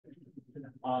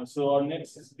So our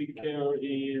next speaker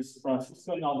is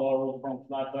Villaescusa-Navarro from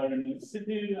Flatiron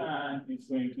Institute, and he's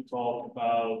going to talk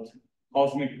about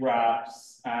cosmic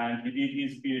graphs. And he did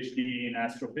his PhD in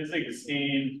astrophysics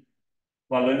in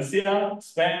Valencia,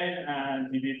 Spain,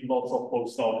 and he did lots of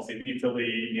postdocs in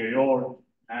Italy, New York,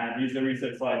 and he's a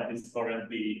research scientist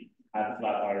currently at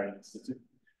Flatiron Institute.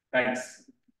 Thanks.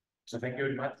 So thank you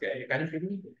very much. Can you hear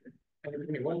me? Can you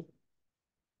hear me well?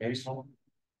 Maybe so.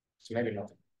 Maybe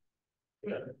not.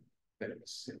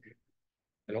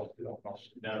 Hello? Hello?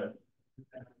 No.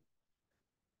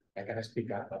 I can speak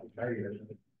up, but very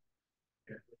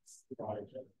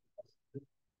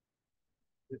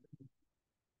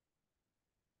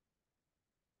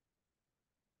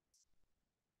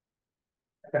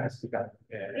I can speak up.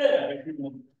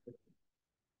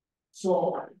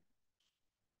 So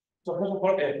first of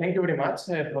all, thank you very much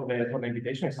for the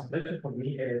invitation. It's a pleasure for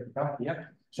me to come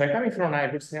here. So I'm coming from,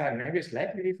 I would say, maybe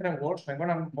slightly different worlds. I'm going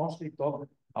to mostly talk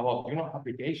about,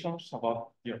 applications,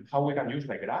 about how we can use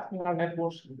like graph neural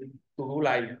networks to do,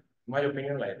 like, in my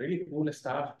opinion, like really cool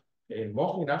stuff,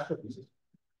 mostly in astrophysics.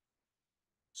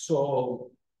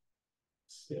 So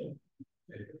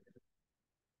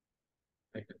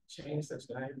I can change the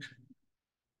slide.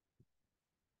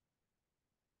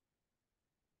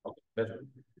 Okay, better.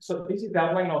 So this is the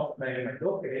outline of my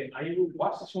talk. I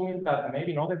was assuming that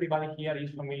maybe not everybody here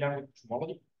is familiar with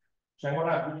cosmology. So I'm going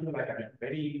to give you like a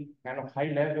very kind of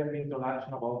high-level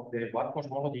introduction about what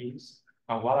cosmology is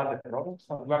and what are the problems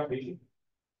that we are facing.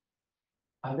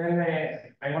 And then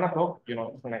I'm going to talk,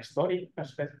 from a historic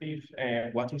perspective,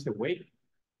 what is the way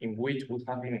in which we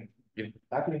have been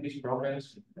tackling these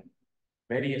problems,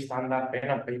 very standard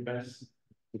pen and papers,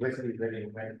 basically very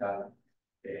numerical,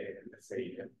 let's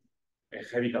say,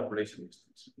 heavy calculation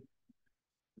distance.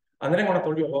 And then I'm going to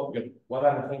tell you about what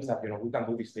are the things that we can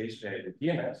do these days with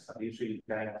TMS, that is really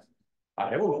kind of a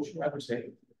revolution, I would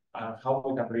say, and how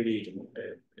we can really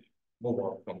move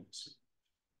on from this.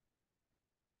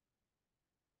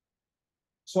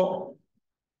 So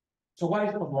what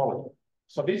is cosmology?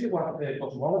 So this is what the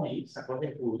cosmology is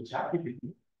according to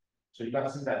ChatGPT. So you can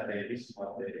see that this is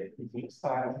what the things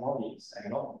that cosmology is.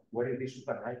 I'm not wearing this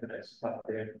super nice dress, but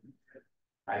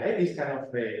I like this kind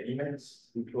of image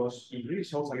because it really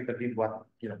shows a little bit what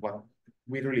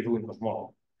we really do in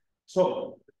cosmology.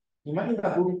 So imagine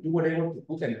that you were able to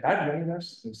put the entire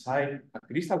universe inside a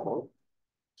crystal ball.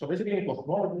 So basically in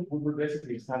cosmology, we will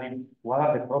basically study what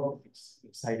are the properties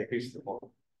inside the crystal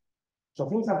ball. So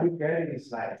things that we care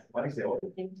is like, what is the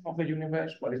origin of the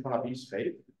universe? What is going to be its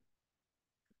fate?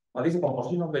 What is the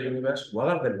composition of the universe? What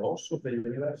are the laws of the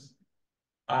universe?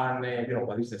 And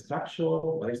what is the structure?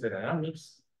 What is the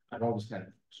dynamics? And all this kind of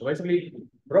things. So basically,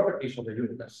 properties of the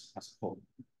universe as a whole.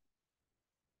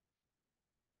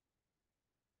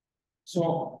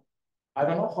 So I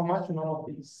don't know how much you know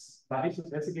of this, but this is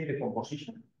basically the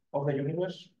composition of the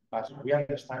universe as we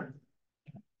understand.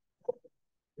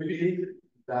 We believe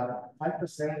that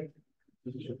 5%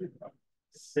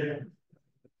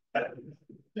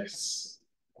 yes.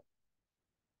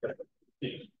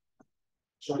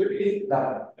 So we believe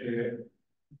that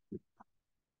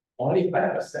only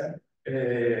 5%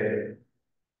 the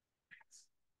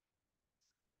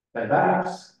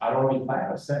variables are only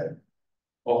 5%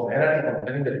 of the energy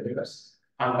contained in the universe.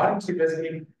 And variables is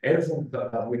basically everything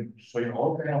that we know. So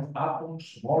all kind of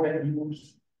atoms,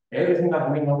 molecules, everything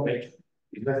that we know nature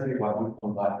is basically what we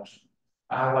call variables.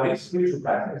 And what is really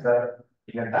surprising is that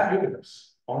in the entire universe,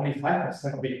 only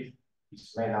 5% of it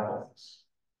is made up of this.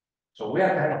 So we are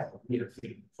kind of a mere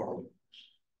thing for the universe.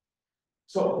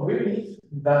 So we believe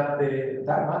that the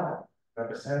dark matter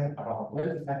represents around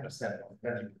 25% of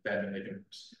energy contained in the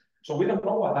universe. So we don't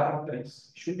know what dark matter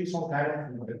is. It should be some kind of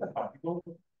fundamental particle,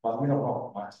 but we don't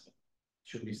know much. It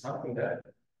should be something there.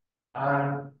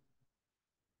 But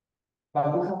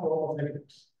we have a lot of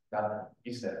evidence that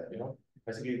is there,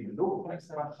 Basically, we look, for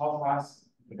instance, at how fast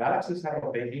the galaxies are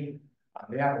rotating, and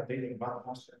they are rotating much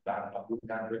faster than what we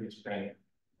can really explain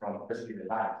from basically the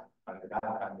light and the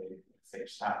data and the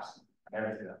stars and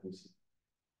everything that we see.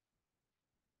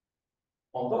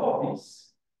 On top of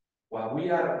this, what we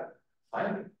are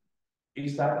finding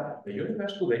is that the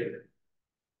universe today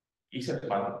is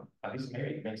expanding. And this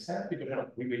maybe makes sense because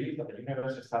we believe that the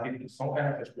universe started with some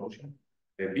kind of explosion,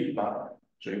 the Big Bang.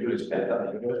 So you will expect that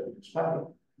the universe will expand.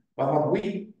 But what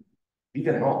we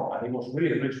didn't know, and it was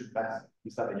really, really surprising,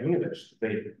 is that the universe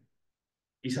today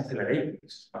is accelerating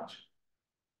its expansion.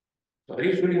 So there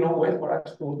is really no way for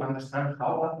us to understand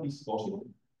how that is possible.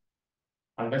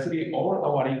 And basically, all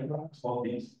our ignorance of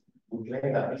this, we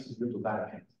claim that this is due to dark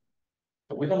energy.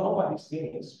 So we don't know what this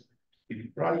thing is.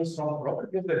 It probably is some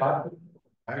property of the vacuum,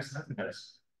 there is nothing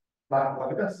else. But what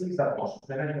you can see is that most of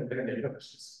the energy contained in the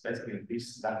universe is basically in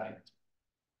this dark energy.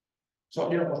 So,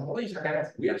 cosmology is a kind of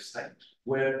weird science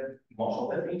where most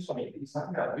of the things on it is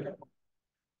something that we don't know.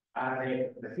 And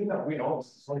the thing that we know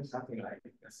is only something like,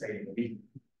 let's say, the big.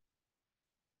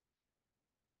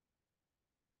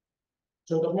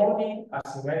 So cosmology,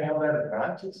 as in many other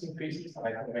branches in physics, and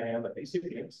like in many other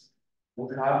disciplines,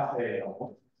 would have,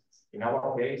 in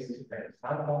our case, this is the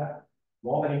standard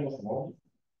modeling cosmology.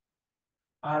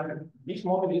 And this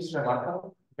model is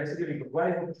remarkable, basically because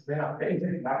we're able to then obtain a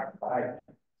very large variety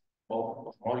of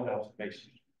cosmological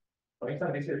observations. For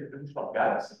instance, this is for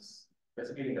galaxies,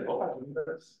 basically in the local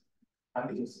universe. And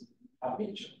this is a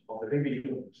picture of the baby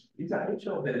universe. This is a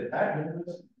picture of the entire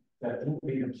universe, 13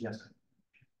 billion years ago.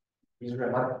 It's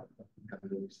remarkable that we can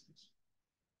do these things.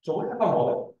 So we have a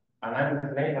model, and I will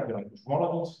claim that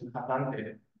cosmologists have done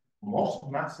the most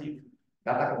massive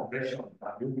data compression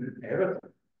that you will ever do.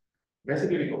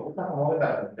 Basically, because we have a model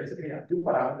that basically has two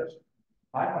parameters,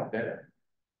 5 and 10,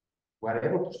 we are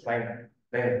able to explain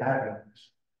the entire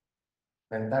universe.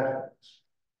 The entire universe.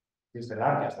 It's the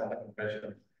largest data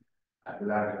compression I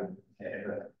will argue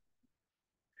ever.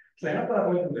 So I'm not going to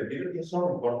go into the details, it's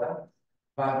not important,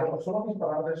 but some of these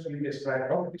parameters really describe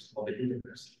properties of the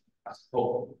universe as a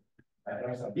whole. For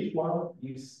instance, this one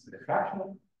is the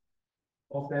fraction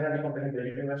of the energy contained in the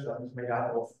universe that is made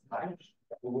up of atoms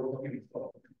that we were talking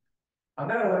before. And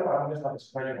there are other parameters that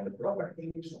describe the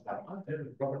properties of that matter,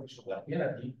 the properties of that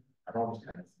energy, and all these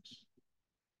kind of things.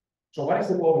 So what is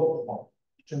the goal of cosmology?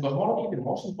 So in cosmology, the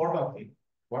most important thing,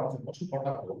 one of the most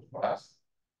important goals for us,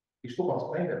 is to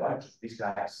explain the values of these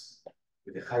guys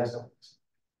with the highest numbers.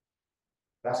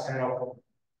 That's kind of,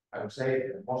 I would say,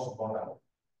 the most important goal.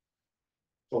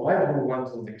 So why do we want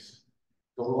to do this?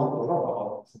 Because we want to know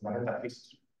about fundamental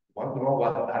physics. We want to know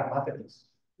what dark matter is.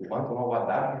 We want to know what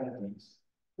dark energy is.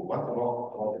 We want to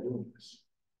know about the universe.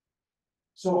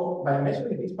 So by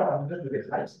measuring these parameters with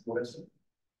the highest accuracy,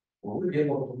 we will be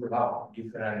able to rule out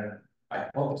different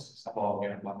hypotheses about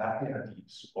what dark energy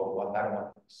is or what dark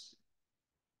matter is.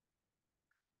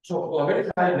 So to a very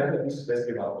high level, this is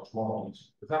basically about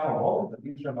cosmology. We have a model that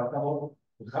is remarkable.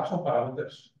 We have some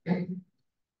parameters,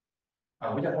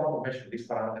 and we just want to measure these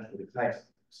parameters with the highest.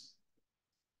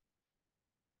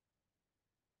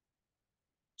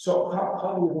 So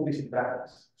how do we do this in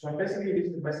practice? So basically,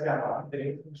 this is basically a parameter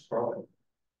influence problem.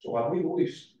 So what we do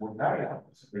is we carry out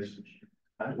observations.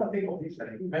 And you can think of this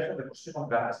that we measure the position of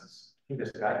galaxies in the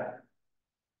sky.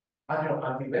 And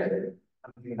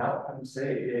until now, I would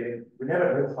say we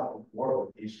never knew how to work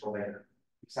with this problem.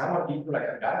 If someone gives you like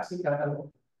a galaxy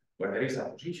catalog where there is a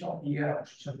position here, a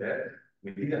position there,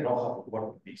 we didn't know how to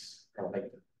work with this problem.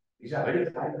 It's a very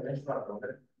high-dimensional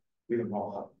problem. We don't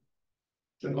know how.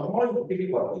 So in cosmology,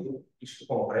 typically what we do is to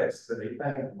compress the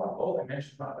data into a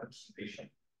low-dimensional representation.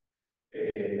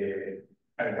 And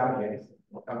it can be anything.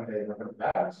 It can be the number of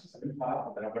galaxies, the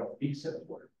number of pixels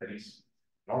where there is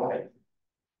no light.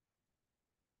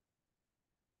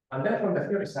 And then from the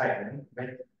theory side, we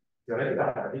make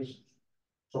theoretical predictions.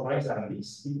 So for instance,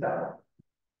 these data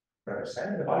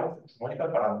represent the value of cosmological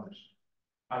parameters.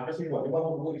 And basically what we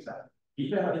want to do is that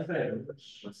given a different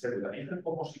universe, let's say with a different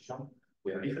composition,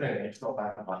 with a different nature of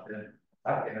matter,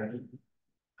 dark energy,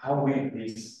 how will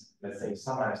this, let's say,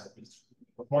 summary statistics,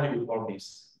 cosmology will call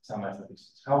this summary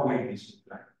statistics, how will this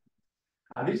look like?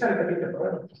 And this is a little bit the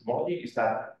problem of cosmology is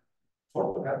that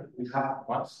fortunately we have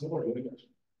one single universe.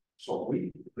 So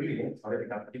we really need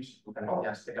theoretical predictions. We cannot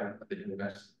just take a look at the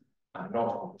universe and know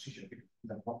the composition.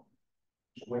 So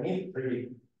we need really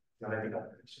theoretical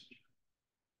predictions.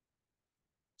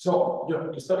 So,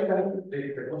 historically,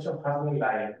 the question has been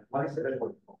like, what is the best way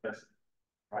to compress it,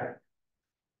 right?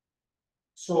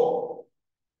 So,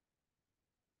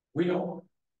 we know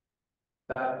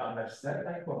that under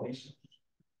certain conditions,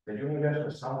 the universe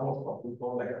resembles what we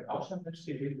call like a 1,000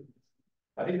 density.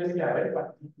 But it's basically a very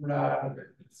particular,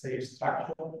 let's say,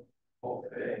 structure of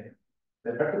the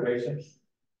perturbations.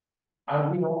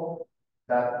 And we know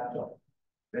that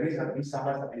there is at least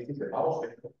some statistics, the power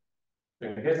spectrum. So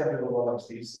in case that you don't know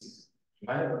statistics,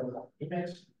 imagine that you have an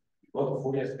image, you go to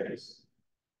Fourier space,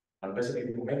 and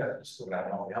basically you make a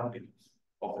histogram of the amplitudes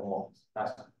of the models.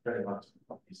 That's very much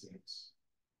what this is.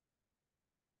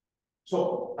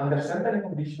 So under certain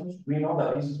conditions, we know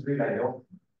that this is really ideal.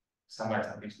 Some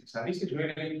statistics. And this is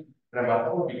really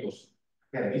remarkable because,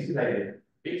 again, this is like a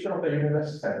picture of the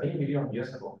universe 13 million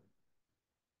years ago.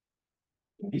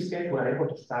 In this case, we are able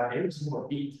to start every single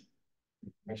bit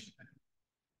information.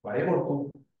 We are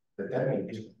able to determine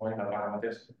these cosmological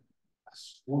parameters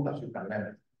as good as you can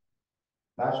learn.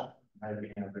 That's my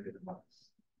opinion of the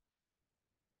remarks.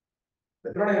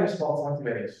 The problem is called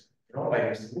antivariation. Like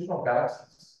distribution of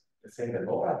galaxies, let's say in the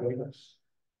local universe.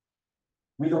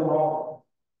 We don't know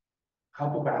how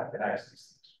to characterize these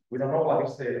things. We don't know what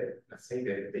is the, let's say,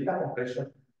 the data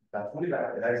compression that fully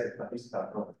characterizes the statistical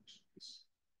properties of this.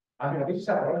 And this is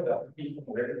a problem that we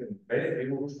formulated in very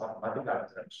rigorous mathematical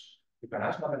terms. You can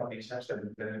ask mathematicians that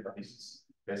will tell you that this is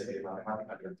basically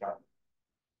mathematically untrackable.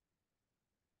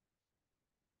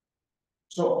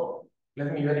 So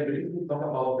let me very briefly talk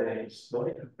about the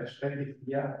historical perspective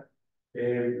here.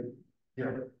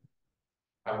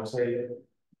 I would say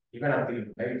even until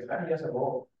maybe 5 years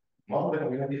ago, most of the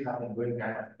community have been doing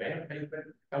kind of pen and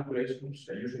paper calculations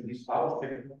using this power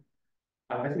spectrum.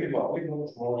 And basically what we do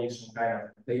is some kind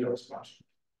of Taylor expansion.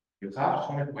 You have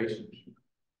some equations.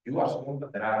 You assume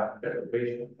that there are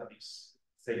perturbations that is,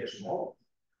 say, small.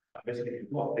 And basically you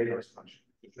do a Taylor expansion.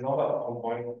 If you know that at some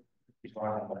point it's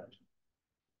going to converge.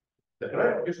 The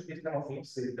problem of using this kind of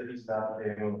things is that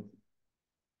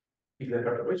if the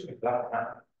perturbation is large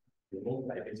enough, you need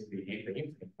like basically the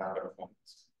infinite number of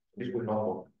points. This will not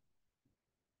work.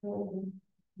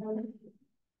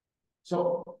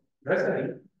 So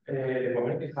recently, the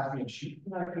community has been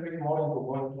shifting a little bit more into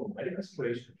going to numerical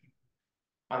simulations.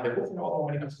 And the good thing about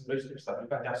numerical simulations is that you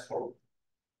can just solve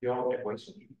your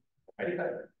equation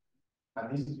numerically. And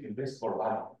this is invest for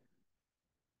value.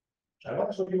 I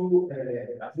want to show you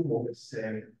a few models.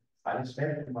 I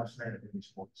spent too much time in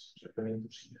these models, so you need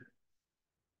to see that.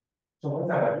 So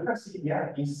what you can see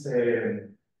here is the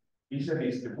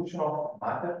distribution of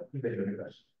matter in the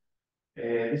universe.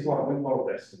 This is what we call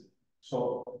resting.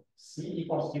 So C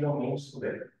equals 0 means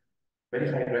today.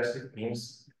 Very high resting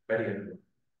means very little.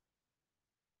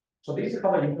 So this is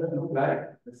how the universe look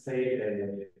like. Let's say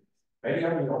very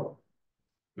early on.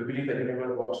 We believe the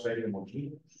universe was very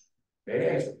homogeneous,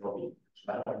 very isotropic. So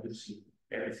that's why you see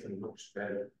everything looks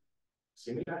very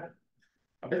similar.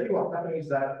 And basically what happened is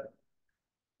that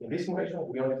in this simulation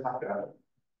we only have gravity.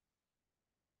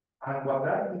 And what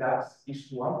gravity does is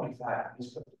to amplify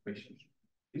these perturbations.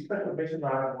 These perturbations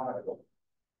are one at a go.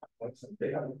 For instance,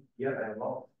 they are here, I don't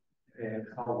know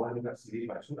how well you can see this,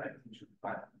 but soon I think you should be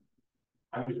fine.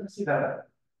 And you can see that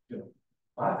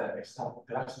matter starts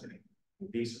clustering in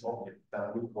this object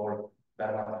that we call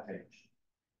dark matter.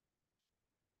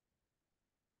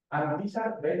 And these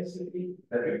are basically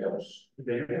the regions in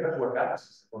the universe where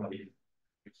galaxies are going to live.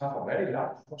 You have a very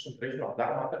large concentration of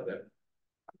dark matter there.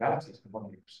 Galaxies are going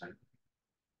to be present.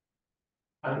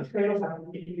 And these halos are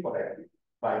typically connected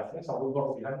by things that we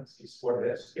call filaments,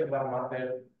 where the scale of dark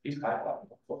matter is high, but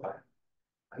not so high.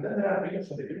 And then there are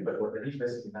regions of the universe where there is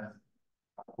basically nothing.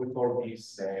 We call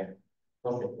these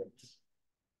cosmic waves.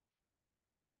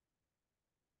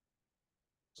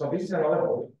 So this is another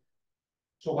model.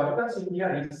 So what you can see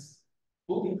here is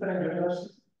two different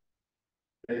universes.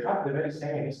 They have the very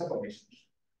same initial conditions.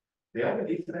 The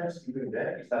only difference between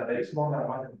them is that there is more dark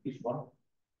matter in this one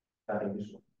than in this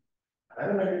one. I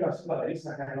don't know if you can see that there is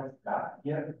a kind of gap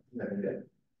here in the middle.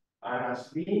 And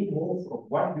as we move from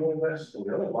one universe to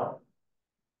the other one,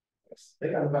 let's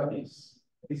take a look at this.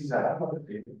 This is a dark matter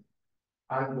field.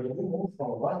 And when we move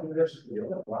from one universe to the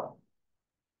other one,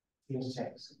 things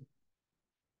change.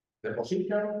 The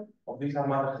position of these dark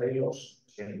matter halos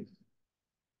change.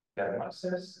 Their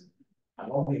masses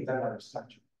and all the internal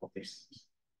structure of these things.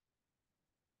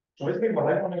 So basically what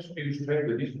I want to illustrate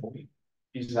with this movie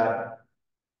is that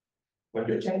when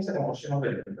you change the composition of the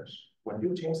universe, when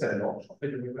you change the laws of the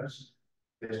universe,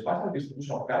 the spatial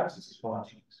distribution of galaxies is going to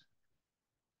change.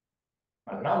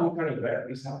 And now we can invert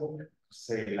this argument,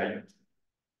 say like,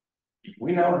 if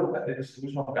we now look at the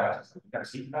distribution of galaxies, we can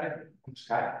see directly on the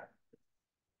sky.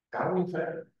 Can we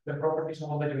infer the properties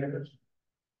of the universe?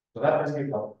 So that's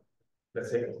basically what,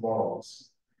 let's say, cosmologists.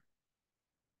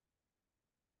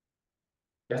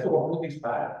 Just to conclude this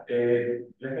part,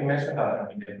 let me mention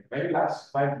that in the very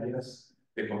last 5 years,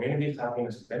 the community has been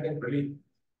spending really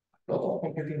a lot of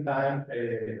computing time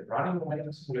running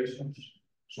numerical simulations.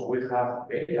 So we have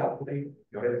very up-to-date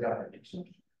theoretical predictions.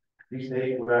 These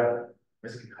days, we are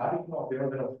basically having the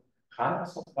order of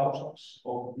hundreds of thousands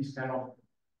of these kind of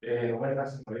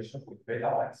numerical simulations with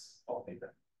petabytes of data.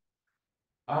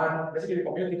 And basically, the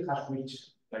community has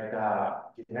reached like a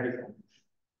generic conclusion.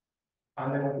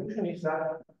 And the conclusion is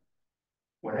that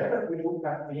whenever we look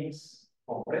at things,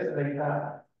 compress the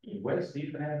data in ways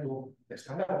different to the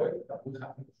standard way that we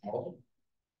have in cosmology,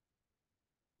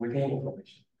 we gain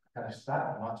information. We can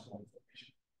start much more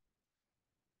information.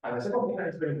 And the second thing that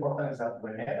is very important is that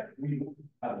whenever we look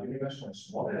at the universe on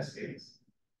smaller scales,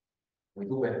 we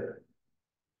do better.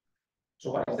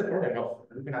 So what is the problem of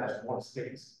looking at the small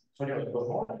scales? So in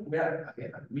cosmology, we are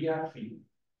again a weird field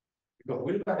Because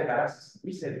we look at the galaxies,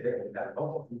 we say that a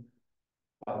lot of them,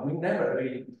 but we never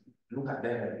really look at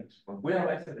them. When we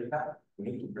analyze the data, we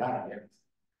need to blur it.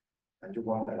 And you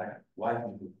wonder, like, why do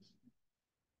we do this?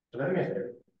 So let me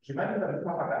explain. So imagine that we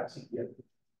have a galaxy here,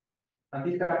 and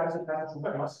this galaxy has a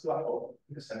supermassive black hole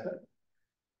in the center.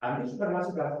 And this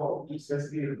supermassive black hole is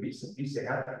basically releases this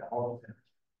gigantic amount of energy.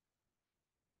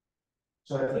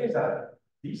 So the thing is that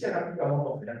this gigantic amount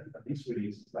of energy that is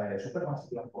released by a supermassive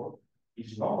black hole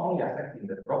is not only affecting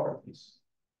the properties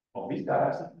of this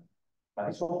galaxy, but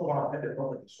it's also going to affect the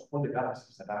properties of all the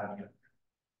galaxies that are near.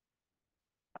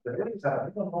 The thing is that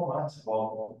we don't know much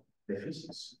about the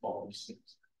physics of these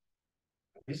things.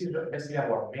 This is basically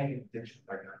our main intention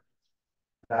right now.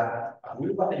 That as we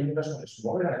look at the universe on a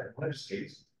smaller and smaller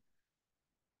scales,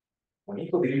 we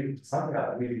need to deal with something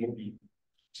that we really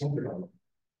simply don't know.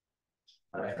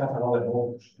 And I have another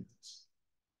mode to show this.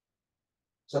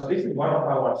 So this is one of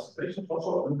our situations.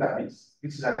 Also, look at this.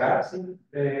 This is a galaxy,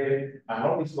 and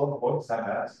all these dot points are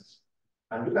galaxies.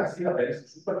 And you can see that there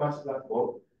is a supermassive black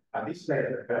hole, and this is like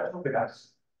the reference of the galaxy.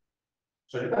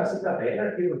 So you can see that the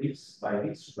energy released by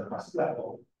this supermassive black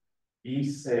hole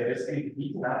is basically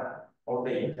heating up all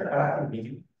the intergalactic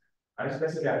medium, and it's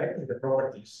basically affecting the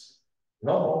properties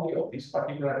not only of these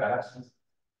particular galaxies,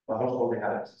 but also of the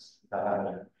galaxies that are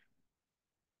near.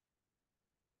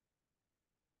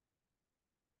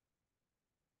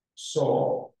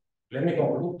 So let me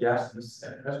conclude just this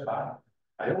first part.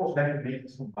 I always like to make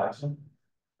this comparison,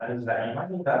 and it's like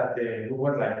imagine that we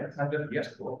were like 100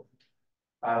 years ago,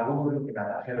 and we were looking at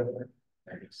a hologram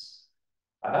like this.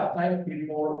 At that time,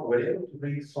 people were able to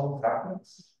read some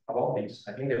fragments about this.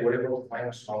 I think they were able to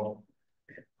find some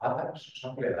patterns,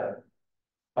 something like that.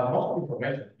 But most of the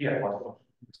information here was lost.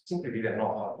 We simply didn't know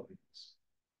how to do this.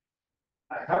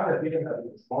 I have the feeling that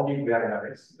with cosmology, we are in a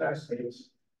very similar stage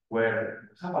where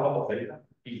we have a lot of data.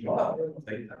 It's not a problem of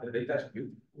data. The data is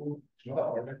beautiful. It's not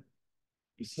a problem.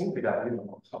 It's simply that we don't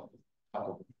know how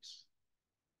to do this.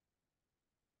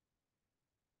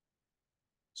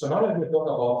 So now let me talk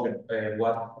about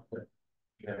what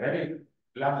in the very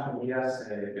last few years the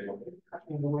community has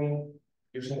been doing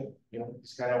using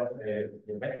this kind of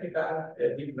numerical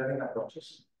deep learning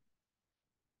approaches.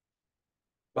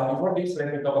 But before this,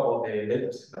 let me talk about the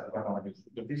data set that we're going to use,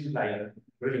 because this is like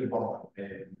really important.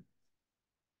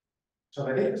 So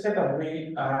the data set that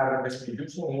we are basically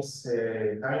using is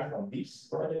coming from this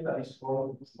project that is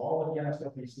called Cosmology and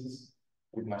Astrophysics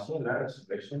with machine learning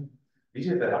simulation. This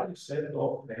is the largest set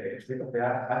of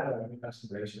state-of-the-art hydrodynamic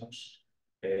simulations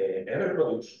ever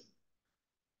produced,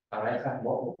 and I have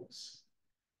more of this.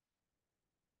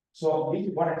 So this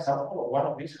is one example of one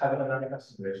of these hydrodynamic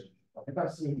simulations. What you can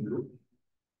see in blue.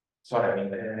 Sorry, I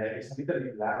mean, it's a little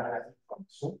bit larger from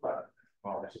Zoom, but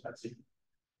more or less you can see.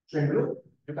 So in blue,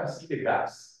 you can see the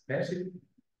gas density,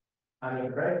 and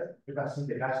in red, you can see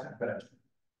the gas temperature.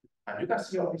 And you can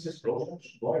see all these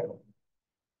explosions going on.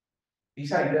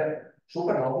 These are either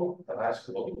supernovae that are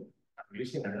exploding and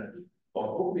releasing energy,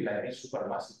 or could be like these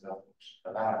supermassive black holes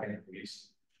that are going to release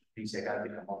this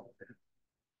gigantic amount of energy.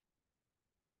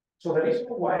 So the reason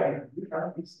why we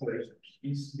run these simulations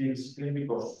is basically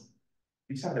because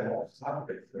these are the most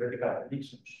accurate theoretical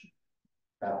predictions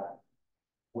that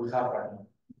we have right now.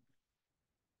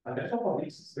 And the reason for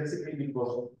this is basically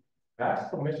because gas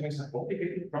formation is a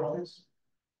complicated process.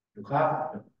 You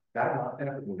have dark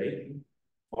matter accumulating,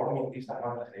 forming these dark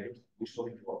matter layers we saw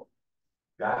before.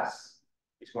 Gas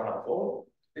is going to fall,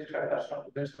 this gravitational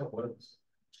potential works.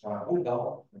 It's going to cool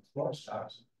down, and small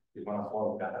stars is going to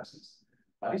fall galaxies.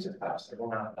 But these stars are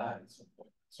going to die at some point.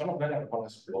 Some of them are going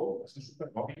to explode as a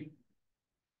supernovae.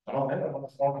 Some of them are going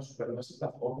to form a supermassive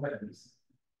black hole like this.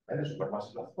 And the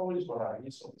supermassive black hole is going to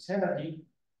release all this energy.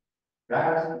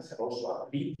 Gas is also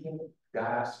accreting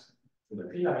gas to the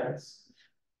filaments.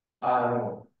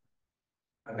 And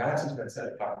galaxies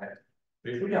themselves are net.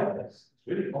 It's really complex.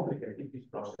 It's really complicated, this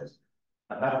process.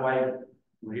 And that's why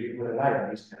we rely on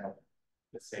this kind of,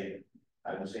 let's say,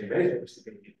 I would say, very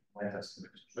sophisticated mental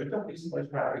simulation. So if these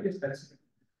simulations are really expensive,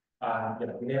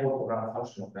 being able to run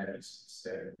 1,000 of them is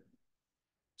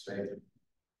very good.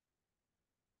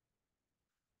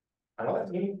 Another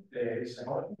thing is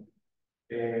another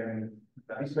thing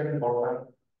that is very important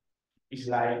is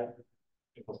like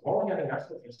in cosmology and in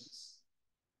astrophysics.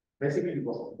 Basically,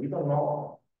 because we don't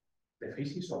know the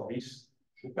physics of these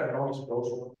supernova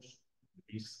explosions,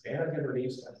 these energy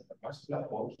release and supermassive black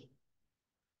holes,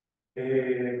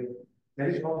 there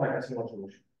is not like a single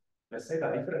solution. Let's say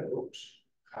that different groups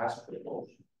has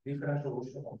proposed different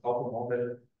solutions on how to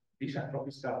model these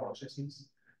astrophysical processes,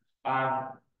 and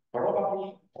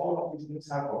probably all of these things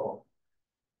are wrong.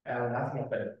 and nothing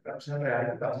of it represent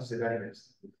reality, that is the very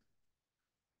best.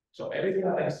 So everything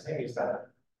that I'm saying is that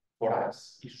for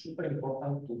us, it's super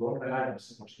important to don't rely on a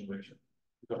simple simulation,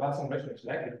 because that simulation is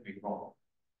likely to be wrong.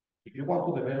 If you want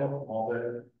to develop a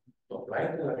model to apply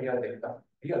to the real data,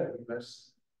 real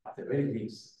universe, at the very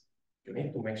least, you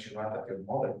need to make sure that your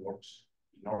model works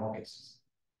in all cases.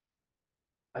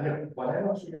 And what I'm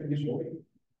also in this movie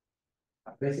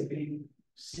are basically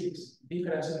 6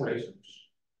 different simulations.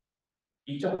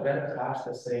 Each of them has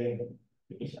the same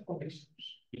initial conditions.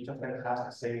 Each of them has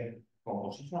the same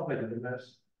composition of the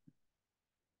universe.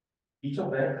 Each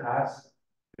of them has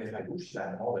the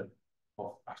fiduciary model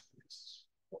of astrophysics,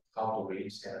 of how to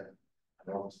read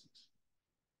and all these things.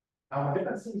 And what you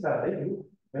can see is that they look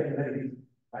very, very different.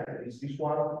 Right? There is this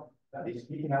one that is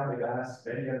picking up the gas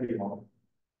very early on.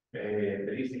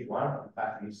 There is the one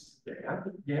that is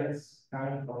gigantic jets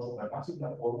coming from supermassive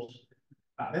black holes.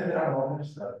 And then there are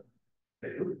others that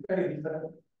they look very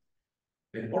different.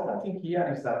 The important thing here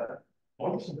is that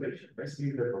all the simulations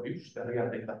basically reproduce the real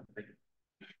data.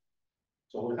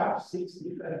 So we have 6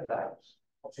 different types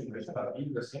of simulations that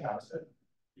give the same answer,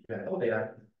 even though they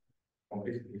are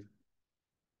completely different.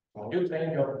 When you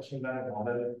train your machine learning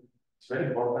model, it's very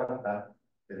important that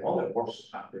the model works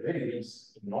at the very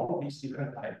least in all these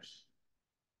different types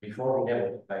before we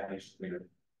ever apply this to it.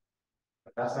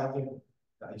 But that's something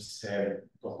that is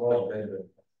cosmology very, very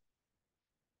important.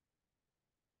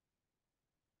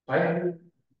 Finally,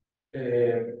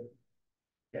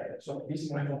 so this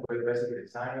simulation was basically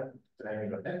designed to train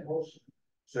neural networks.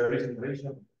 So every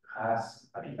simulation has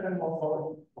a different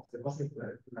morphology of the cosmic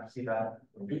wave. You can see that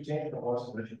when you change from one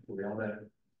simulation to the other,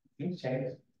 things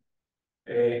change.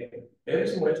 Every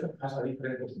simulation has a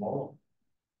different cosmology,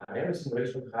 and every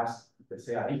simulation has, let's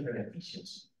say, a different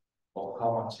efficiency of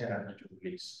how much energy to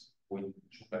release with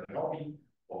supernovae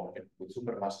or with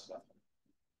supermassive black holes.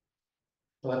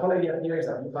 So the whole idea here is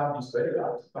that you have this very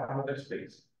large parameter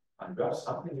space, and you have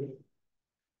something new,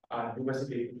 and you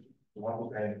basically want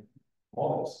to train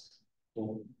models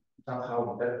to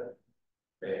somehow interpret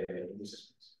this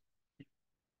space.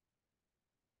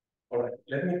 All right,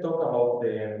 let me talk about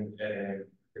the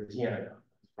GNL.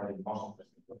 It's probably the most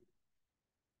interesting one.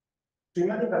 So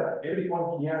imagine that every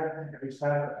point here, every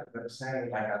cell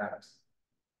represents like a galaxy.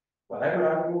 What I will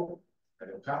argue, that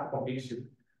you have to convince you,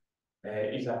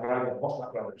 is that probably the most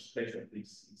natural representation of this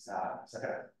is a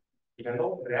graph. Even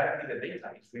though in reality the data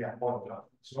is really a point cloud,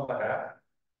 it's not a graph,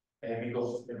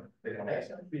 because the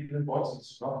connection between points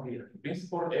is not clear. In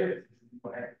principle, everything should be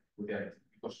connected with everything,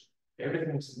 because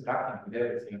everything is interacting with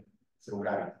everything through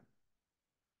gravity.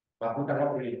 But we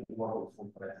cannot really work with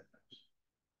full connected.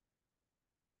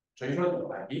 So usually, I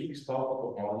give this talk to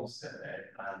cosmologists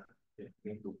and they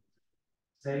need to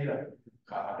say that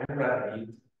you have a regular grid,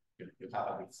 you have a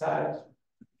grid size,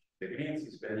 the grid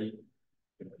is very,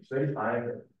 it's very fine,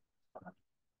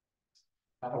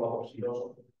 have a lot of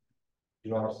zeros,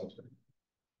 you understand.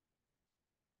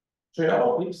 So in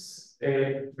all of this,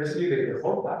 basically the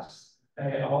whole task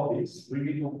about this,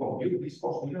 really to compute this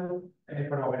post-linear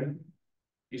probability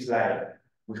is like,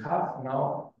 we have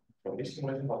now, from this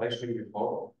simulation that I showed you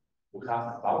before, we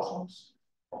have thousands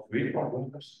of virtual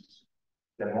universes,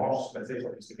 the most, let's say,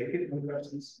 sophisticated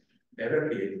universes ever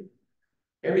created.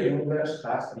 Every universe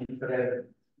has different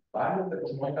values of the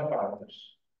cosmological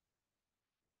parameters.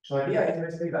 So the idea is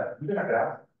basically that given a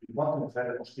graph, you want to infer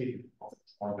the positivity of the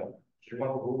cosmological. So you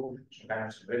want to do some kind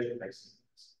of simulation like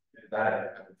that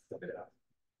from the graph.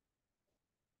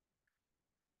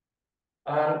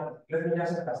 And let me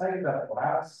just emphasize that for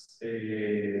us,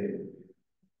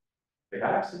 the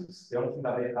galaxies, the only thing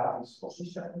that they have is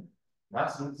position,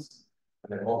 masses,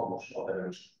 and the modulus of the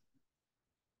velocity.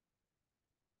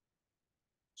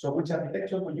 So which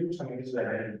architecture we use? I mean, this is like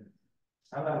a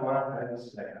standard one, this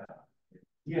is like a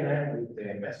DNN with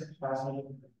the message passing,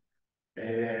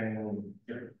 and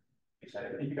it's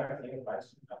a typical thing, right?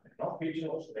 We have the knob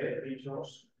features, the features,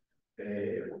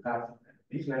 we have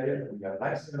this layer, we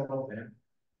apply several of them,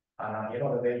 and at the end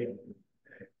of the day,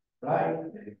 apply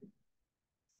the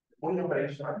full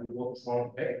operation, we work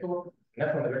from vector,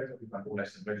 and from the vector, we can do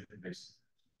less integration based.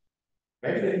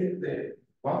 Maybe the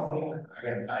one thing,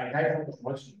 again, I have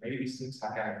cosmology, maybe these things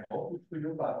are kind of obvious to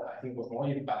you, but I think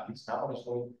cosmology, but it's now is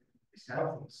doing this kind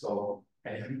of thing. So,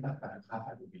 anything that you have,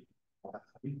 I would be not that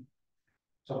happy.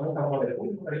 So, for example, the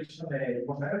full operation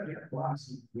was never clear to us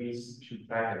if we should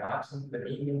try the maximum, the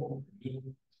minimum, all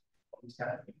these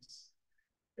kind of things.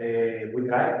 We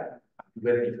tried to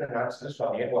get different answers. So,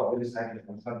 at the end, what we decided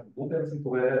is to put everything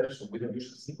together so we don't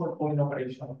use a single pooling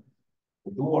operation.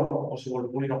 We do all possible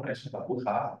pooling operations that we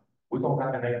have. We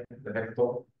concatenate the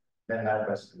vector, then that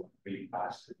was what we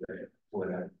passed to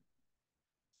the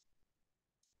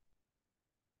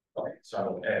Okay,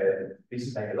 so this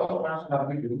is like a lot of ones that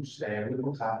we use. We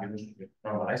do have used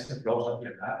normalized flows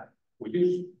like that. We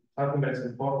use something very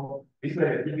simple. This is like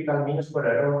a typical mean square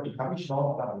error. It can be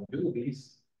shown that when we do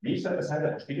this, these represent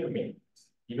the posterior mean,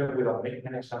 even without making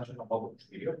an assumption about the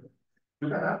posterior. You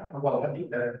can have a quadratic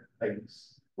there like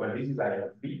this, where this is like a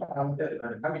b parameter,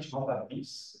 and it can be shown that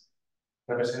this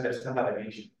represents the standard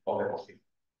deviation of the posterior.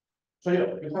 So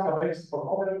you have a very simple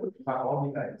model. You have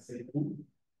only like say two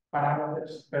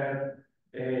parameters per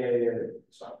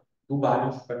two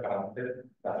values per parameter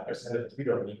that represent the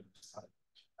posterior mean.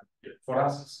 For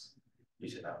us,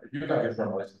 it's enough. You can use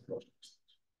normalized flows.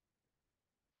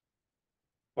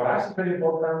 For us, it's very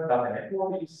important that the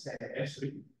network is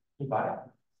S3 invariant.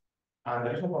 And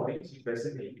the reason for this is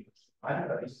basically because imagine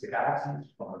that is the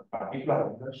galaxies from a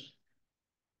particular universe.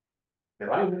 The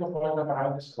value of the cosmological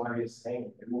parameters is going to be the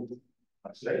same. It will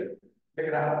translate the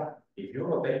graph. If you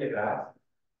rotate the graph,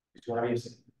 it's going to be the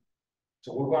same.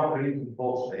 So we're going to really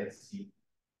compose the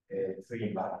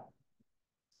S3 invariant.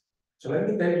 So let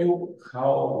me tell you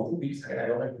how we do this, and I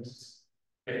don't know if this is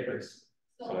very precise.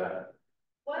 So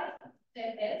why the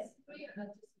S3 and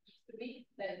not just E3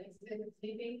 that is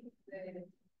sleeping the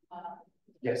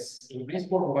yes, in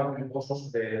principle, we want to compose also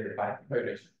the parity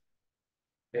violation.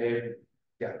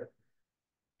 Yeah.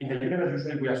 In the universe,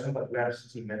 usually we assume that we are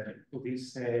symmetric to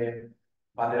this,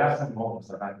 but there are some moments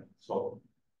that are so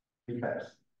depends.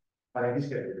 But in this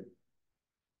case,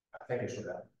 thank you for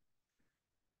that.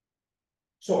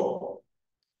 So,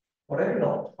 for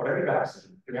every galaxy,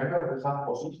 remember we have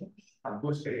positions and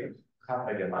two scales, have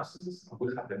the masses, and we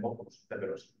have the modulus, the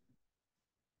velocity.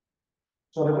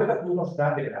 So the way that we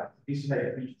construct the graph, this is like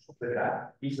a feature of the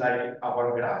graph, is like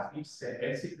our graph is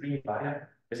S3 invariant,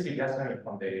 basically just coming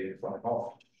from the known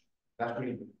features. That's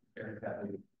really everything that we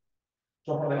do.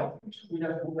 So for the known features, we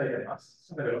just put like the masses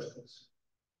and the velocities.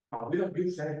 And we don't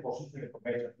use any position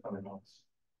information from the nodes.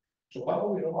 So what do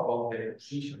we know about the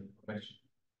position information?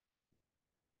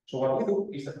 So what we do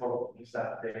is the following, is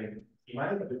that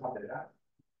imagine that we have the graph.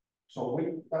 So we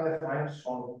can define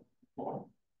some point.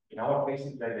 In our case,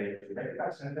 it's like the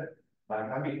geometrical center, but it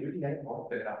can be really any point of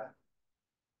the graph.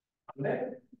 And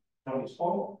then from this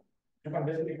point, you can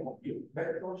basically compute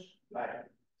vectors like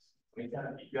if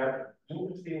you are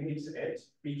interested in this edge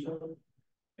feature,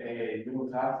 you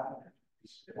will have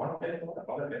this one vector,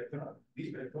 another vector,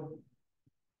 this vector.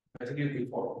 Basically, we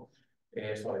follow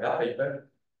that paper.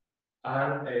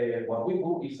 And what we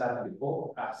do is that we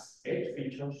go as edge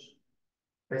features,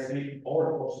 basically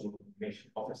all possible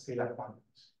information of a scalar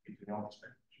quantities between all the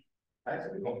spectrum. Right? So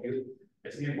we compute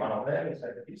basically one of them is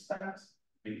like the distance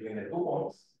between the 2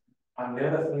 points, and the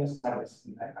other things are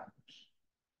basically like angles.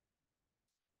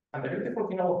 And the beautiful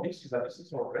thing about this is that this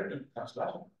is already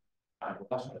translational and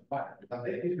rotational file. You can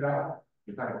take this graph,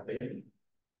 you can rotate it.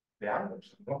 The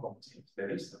angles are not going to change, the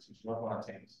distance is not going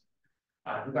to change.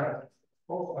 And you can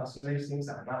both translate things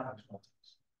and not change.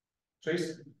 So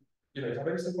it's a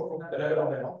very simple thing at the level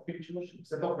of the known features,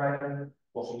 instead of writing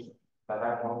positions that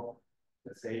are not,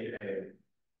 let's say,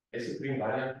 S3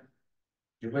 invariant,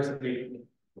 you basically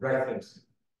write things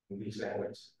in this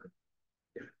language.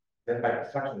 Yeah. Then by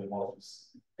construction, the model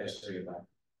is S3 invariant.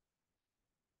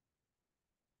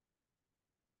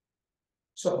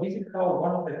 So this is how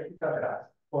one of the typical graphs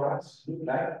for us look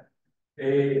like.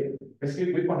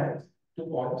 Basically, we connect 2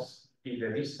 points if the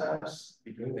distance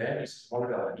between them is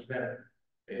smaller than even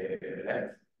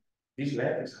length. This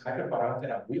length is a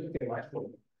hyperparameter, and we optimize for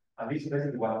it. And this is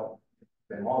basically what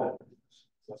the model is.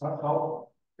 So somehow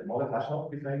the model does not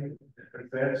prefer a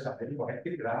very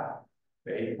connected graph.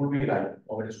 It would be like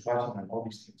over expansion and all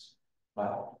these things.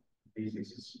 But this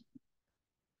is.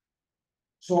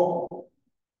 So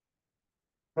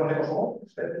from the cosmology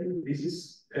perspective, this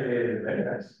is very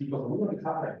nice because we only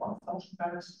have like 1,000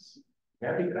 galaxies.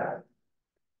 Very graph.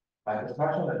 By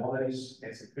construction, the model is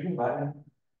extreme invariant.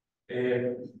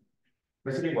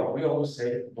 Basically, what we always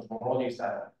say in cosmology is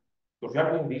that if you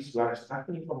are doing this, you are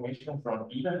extracting information from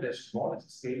even the smallest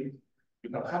scale. You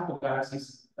can have two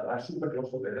galaxies that are super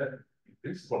close together. In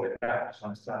principle, the graph is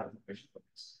not extracting information from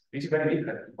this. This is very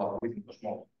different to what we do in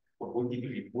cosmology. What we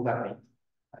typically put at it,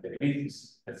 and the grid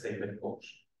is, let's say, very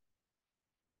close.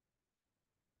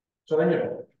 So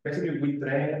then, basically, we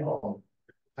train on,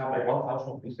 have like 1,000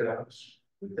 of these graphs.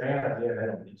 We train at the end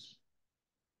of this.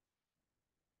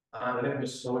 And let me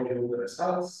show you the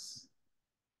results.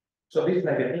 So this is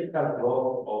like a typical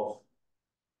plot of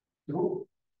true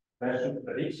versus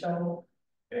prediction.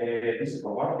 This is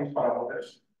for one of these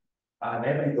parameters. And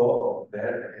every dot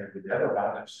there with the other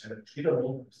values, zero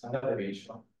mean standard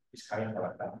deviation. is coming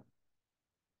from that. Of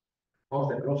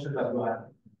course, the closer that you are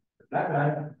the black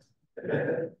line, the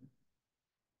better.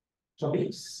 So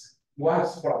this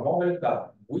was for a model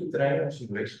that we train on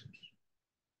simulations.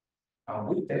 And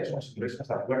we test on simulations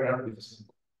that were run with the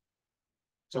simple.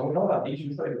 So we know that this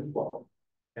usually do well.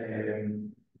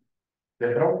 The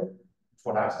problem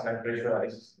for us, and I'm pretty sure that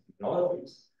this is another thing,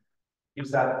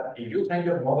 is that if you train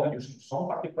your model using some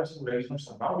particular simulations,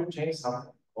 and now you change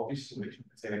something of this simulation,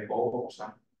 let's say the code or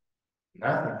something,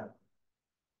 nothing.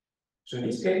 So in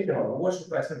this case, we were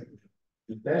surprised.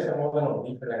 You test the model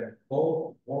on different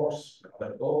code, worse,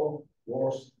 another code,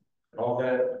 worse,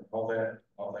 another.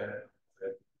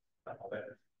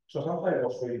 So sometimes it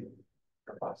was really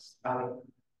robust. And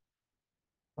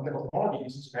on the cosmology,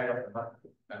 this is kind of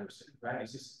remarkable. And right?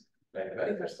 This is like the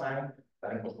very first time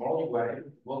that in cosmology we are able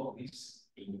to go to these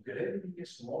incredibly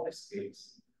small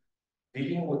scales,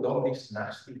 dealing with all these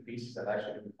nasty pieces that I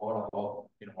showed you before about,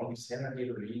 all these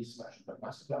energy release,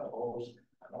 supermassive black holes,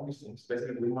 and all these things.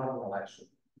 Basically, we marginalize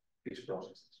these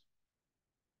processes.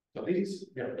 So this is,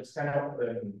 it's kind of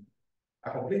a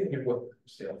completely new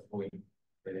way of doing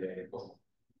cosmology.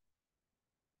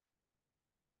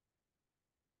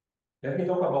 Let me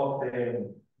talk about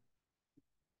the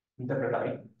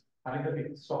interpretability a little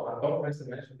bit. So, I don't mention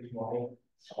this morning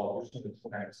about using the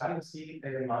kind of science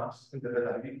maps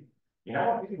interpretability. In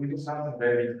our case, we do something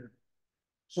very different.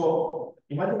 So,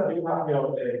 imagine that you have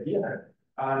your DNA,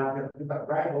 and you can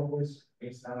write always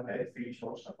instant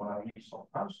features are going to be some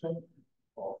function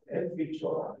of L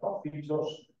feature and top features.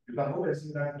 You can do a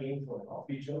similar thing for the top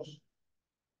features.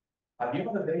 At the end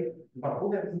of the day, you can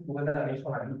put everything together and it's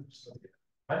going to do something.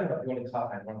 Imagine that you only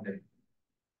have in one day.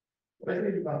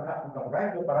 Basically, you can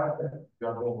write your parameter, you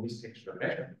are doing this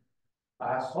exploration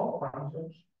as some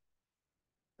functions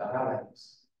that are like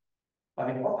this. But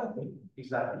the important thing is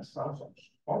that these functions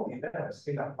only depend on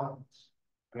scalar functions.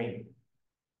 I mean,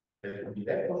 they could be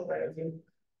vectors or anything,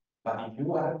 but if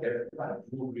you are careful and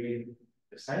you really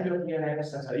design your DNA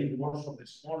as a little more of the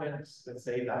smallest, let's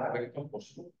say, data vector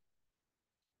possible,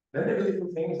 then the beautiful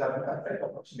thing is that you can try to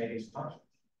approximate these functions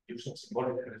using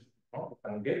symbolic relation,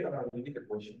 and get an analytic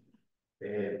equation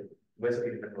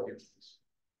basically reproduce this.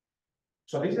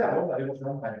 So this is a work that it was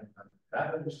done by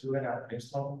a student at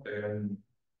Princeton.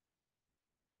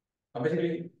 And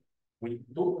basically, we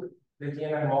took the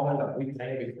GNI model that we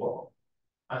trained before,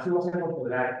 and he was able to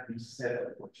derive this set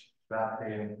of equations that,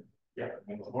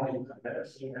 in cosmology, you have never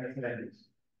seen anything like this.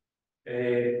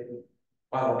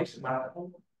 But what is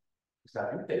remarkable is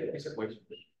that you take these equations,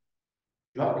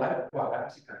 you apply it to a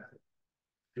galaxy character,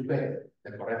 you get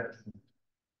the correct result.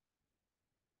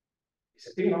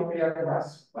 It's still not clear to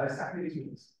us what exactly this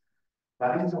means,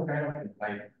 but this is some kind of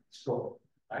like scope,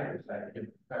 right? It's like you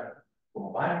can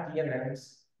combine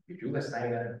DNNs, if you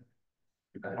design them,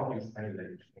 you cannot use many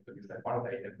layers. You can use like one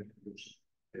layer, you can use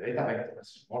the data vector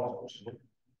as small as possible.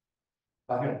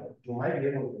 But you might be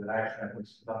able to derive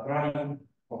networks that probably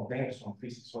contain some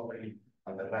physics already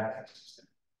underlying the system.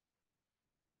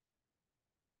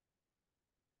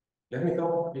 Let me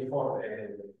talk before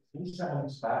finish on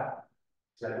this part.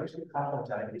 So we still have some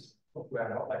challenges, but we are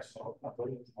not like so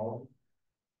tomorrow.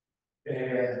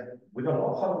 We don't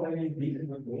know how many big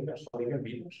universe or even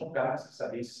billions of galaxies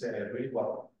that is really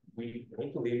what we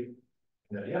need to live in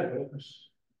the real universe.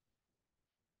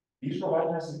 This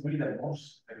provides us really the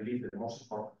most, I believe, the most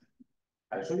important.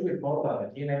 I showed you before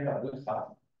that the DNA that we have,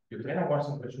 you train on one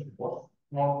simulation before,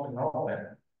 not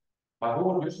them, but we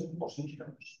were using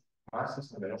positions,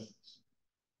 masses, and velocities.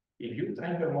 If you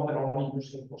train your model only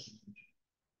using positions,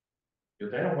 you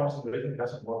train on one simulation, it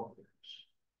doesn't work with this.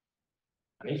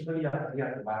 And it's really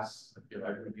unclear to us, I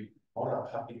will be more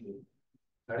than happy to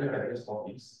tell you ideas about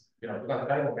this. You can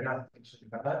try to organize things, you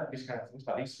can learn these kind of things,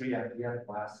 but it's really unclear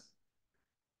to us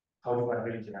how you can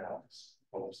really generalize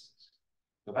all these things.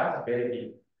 So that's a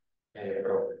very big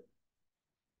problem.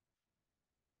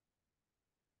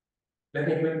 Let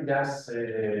me quickly just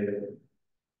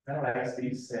analyze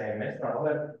this mention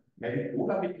another maybe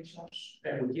cool applications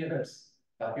with GNLs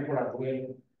that people are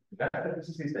doing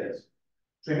these days.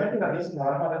 So imagine that this is a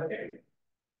dark matter area.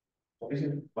 So this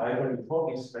is Biography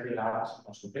before this very large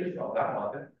concentration of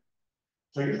dark matter.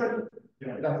 So usually, you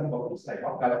can think of this like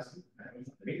one galaxy, and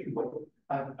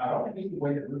around the Milky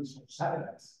Way there will be some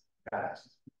satellites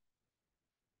galaxies.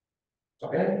 So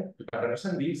again, you can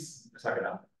represent this as a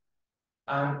graph.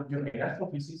 And in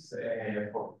astrophysics,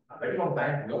 for a very long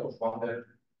time, we always wondered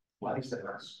what is the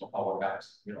mass of our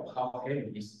galaxy? How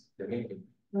heavy is the Milky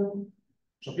Way?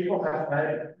 So people have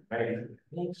tried many different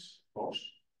techniques, of course.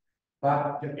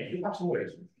 But if you have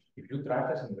simulations, if you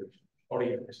track the simulation, or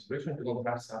if the simulation you don't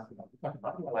track something that you can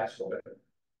manualize over,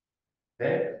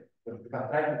 then we can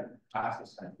try to ask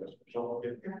this kind of question. So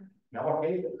in our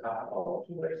case, we have a lot of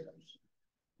simulations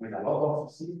with a lot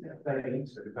of system planning,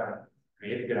 so you can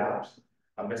create graphs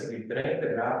and basically train the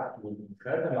graph to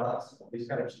infer the mass of these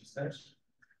kind of systems.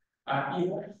 And it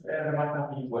works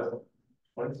remarkably well.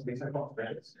 For instance, these are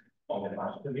constraints on the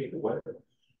mass of the Milky Way.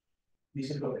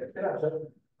 This is protected,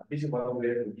 this is what we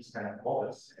do with these kind of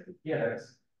models. Here,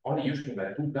 only using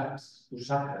like two galaxies, two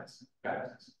satellites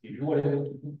galaxies. If you were able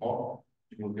to do more,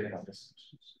 you will get other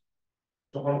systems.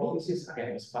 So for me, this is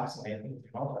again, it's fascinating,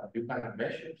 you know, that you can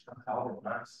measure somehow the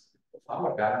mass of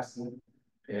our galaxy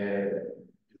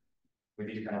with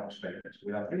these kind of experiments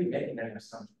without really making any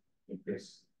assumptions in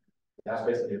this. That's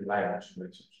basically relying on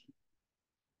simulations.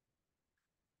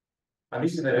 And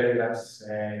this is the very last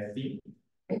thing.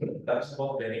 That's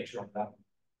about the nature of that.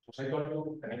 So I told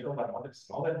you the nature of that model is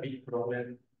not a big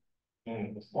problem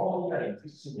in cosmology and in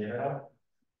physics in general.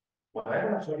 What I'm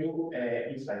going to show you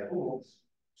is like two moves.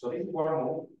 So this is one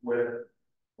move where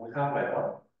we have like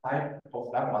one type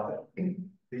of dark matter.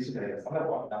 This is the standard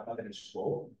one, dark matter is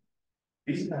slow.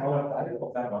 This is another type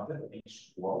of dark matter that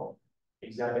is slow.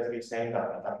 It's just basically saying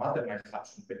that dark matter might have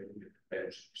some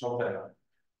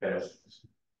velocities.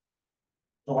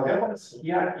 So what I want to see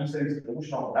here is the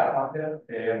distribution of dark matter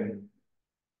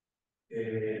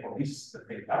of this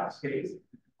dark scale,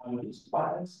 and these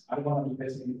patterns are going to be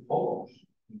basically focused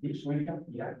in this region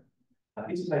here. And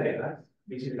this is like the glass,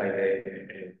 this is like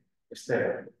the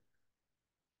stellar.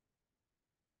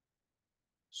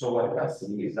 So what you can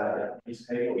see is that this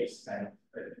halo is kind of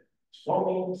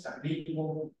forming,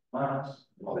 accreting, mass,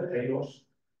 other halos.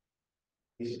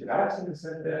 This is the galaxy in the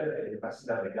center, you can see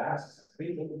that the gas is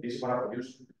accreting. This is going to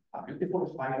produce a beautiful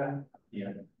spiral at the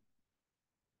end.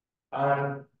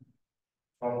 And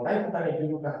from time to time, if you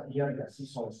look at here, you can see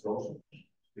some explosions.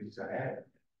 This is an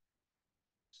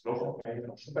explosion maybe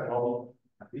from supernovae,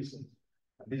 and this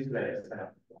is like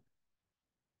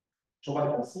so what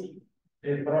you can see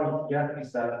the problem here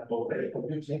is that already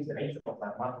when you change the nature of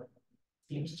that matter,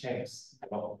 things change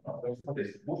a lot. The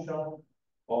distribution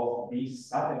of these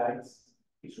satellites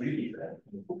is really different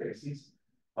in two cases,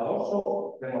 but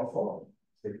also the morphology,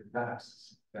 the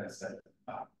galaxies themselves.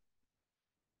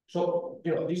 So,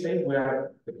 you know, these days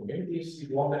where the community is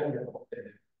wondering,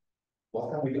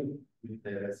 what can we do with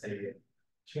the, let's say,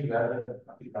 machine learning,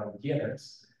 particularly GNNs,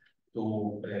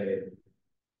 to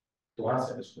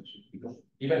answer this question? Because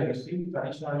even in the field,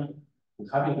 traditionally, we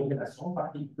have been looking at some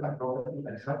particular property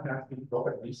and handcrafting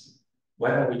properties,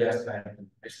 whether we just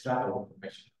extrapolate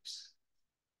information.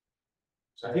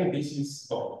 So I think this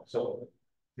is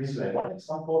this is like one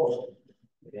example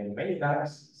of many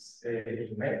galaxies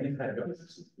in many different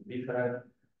geometries, different.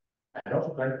 I'm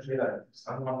also trying to say that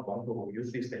someone want to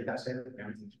use this data set,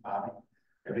 everything's public,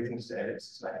 everything's like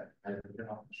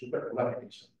super cool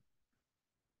application.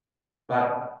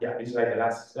 But yeah, this is like the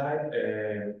last slide.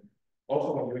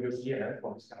 Also, when you use CNN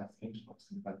for this kind of things, for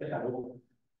example, take a look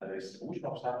at the distribution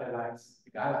of satellites,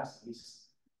 the galaxies,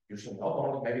 using not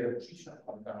only maybe the position,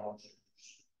 but you can also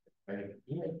maybe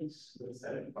images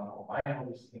itself, you can combine all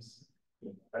these things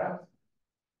in graph.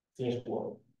 Things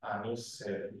work, and it's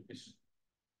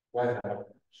quite a lot.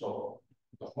 So,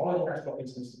 cosmology and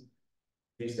astrophysics,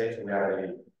 these days we are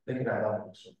really taking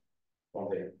advantage of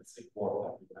the work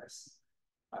that you guys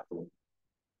are doing.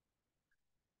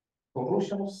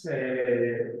 Conclusions,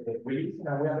 we live in a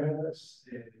real universe.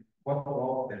 What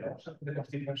about the laws of the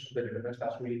constituents of the universe?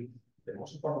 That's really the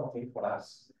most important thing for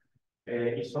us.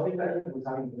 Historically, we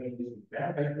have been doing this with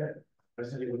pen paper,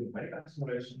 especially with numerical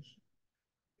simulations.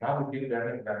 Now with deep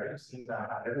learning, we are really seeing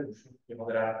a revolution. You know,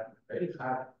 there are very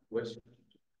hard questions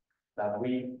that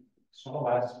some of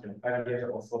us, 5 years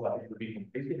ago, thought that it would be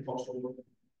completely impossible to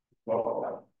solve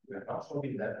them. We are now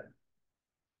solving them.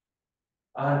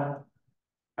 And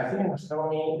I think in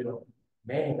astronomy, you know,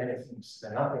 many things, the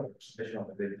number of representation of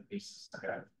the data is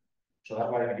grand. So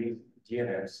that's why I believe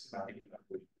GNNs, particularly,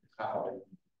 will have a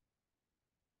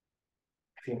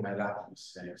I think my lab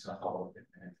is somehow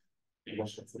it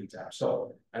was fully charged.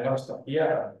 So I'm going to stop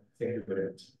here. Thank you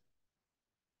very much.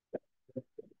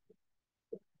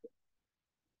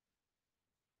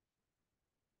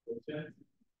 Okay.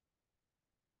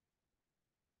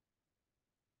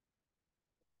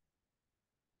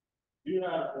 Do you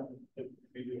have a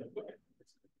video?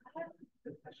 I have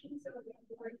a question. So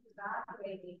before you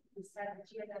evaluating, you said that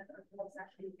GNN was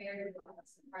actually very well,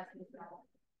 surprisingly well.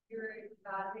 You're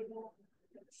evaluating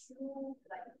the true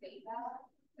like data,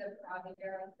 the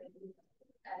probability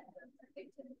and the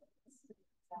predicted.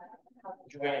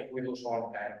 We do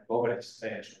some kind of coverage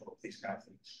of these kind of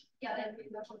things. Yeah, then we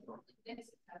also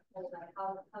this example, like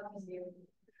how can you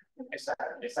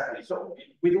Exactly. So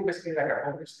we do basically like a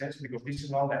coverage test because this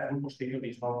is not like full posterior,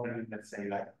 is not really, let's say,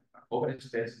 like a coverage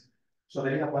test. So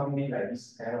there is a quantity like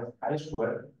this kind of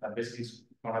I-square that basically is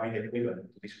going to be the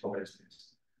equivalent to this coverage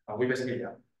test. And we basically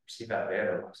see that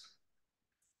there.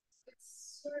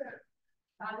 It's sort of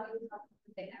how do you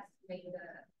estimate the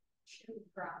true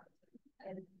probability?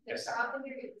 And the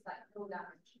probability is like low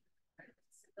dimension, right?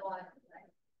 It's the one like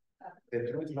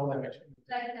the true is low dimension.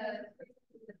 Like the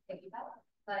data,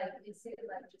 like is it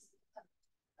like just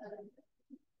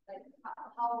like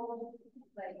how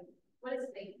like what is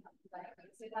data like?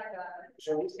 Is it like a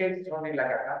so in this case it's only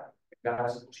like a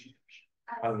galaxy positions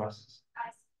and masses.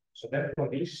 So then for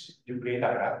this you create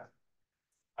a graph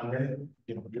and then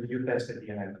you test the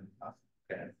DNA path.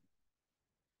 Okay.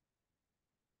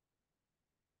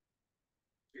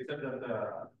 You said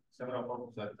that several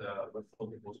problems that were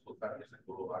thought impossible factors and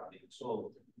go are being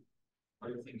solved. What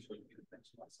do you think should be the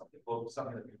next one?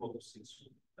 Something that we hope to see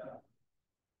soon.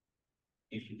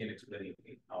 If you can explain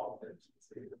it how there's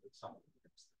something.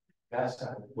 That's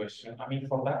a good question. I mean,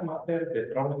 for that matter,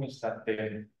 the problem is that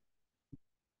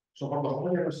so for the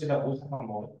whole you see that we have a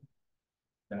model.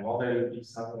 The model is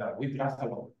something that we trust a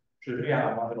lot. So it's really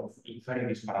a matter of inferring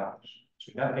these parameters.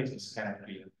 So in that case, it's kind of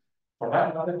clear. For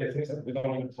that matter, the thing is that we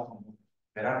don't even have a model.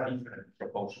 There are different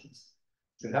proposals.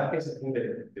 So in that case, I think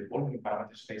the volume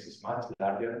parameter space is much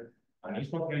larger, and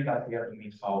it's not really that clear to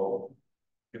me how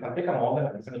you can take a model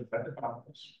and you can infer the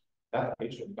parameters. That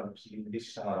case, you can see this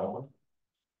is an anomaly.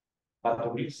 But to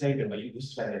really say that this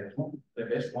is like the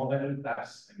best model,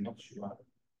 that's I'm not sure.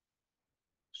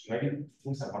 So maybe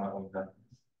things are gonna go in that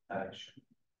direction.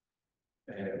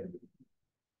 Yeah.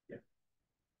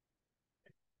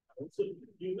 So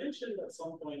you mentioned at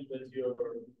some point that you're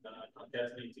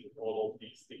concatenating all of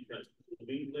these different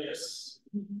pooling layers.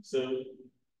 So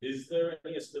is there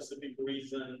any specific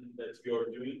reason that you're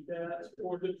doing that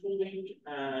for the pooling?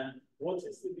 And what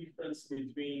is the difference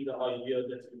between the idea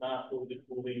that you have for the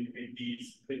pooling with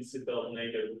these principal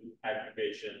neighborhood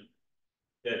aggregation,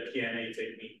 the PNA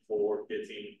technique for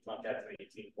getting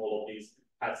concatenating all of these,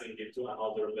 passing it to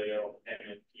another layer of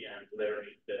MLP and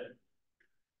learning the.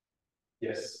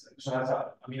 Yes, so that's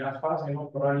I mean, as far as I know,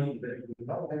 probably it will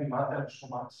not really matter so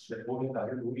much the pooling that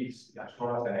you do is as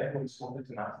far as the network is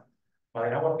complex enough. But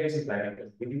in our case, it's like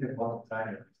because we didn't want to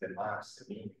try if the mass,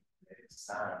 the mean, the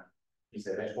sun is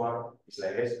the best one. It's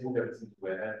like let's put everything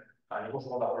together, and it was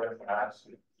not a problem for us.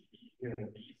 You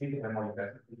think the memory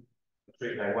perfectly. So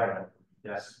it's like why not?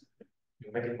 Just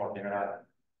you make it more general.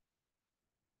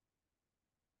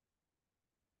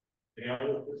 Any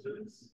other questions?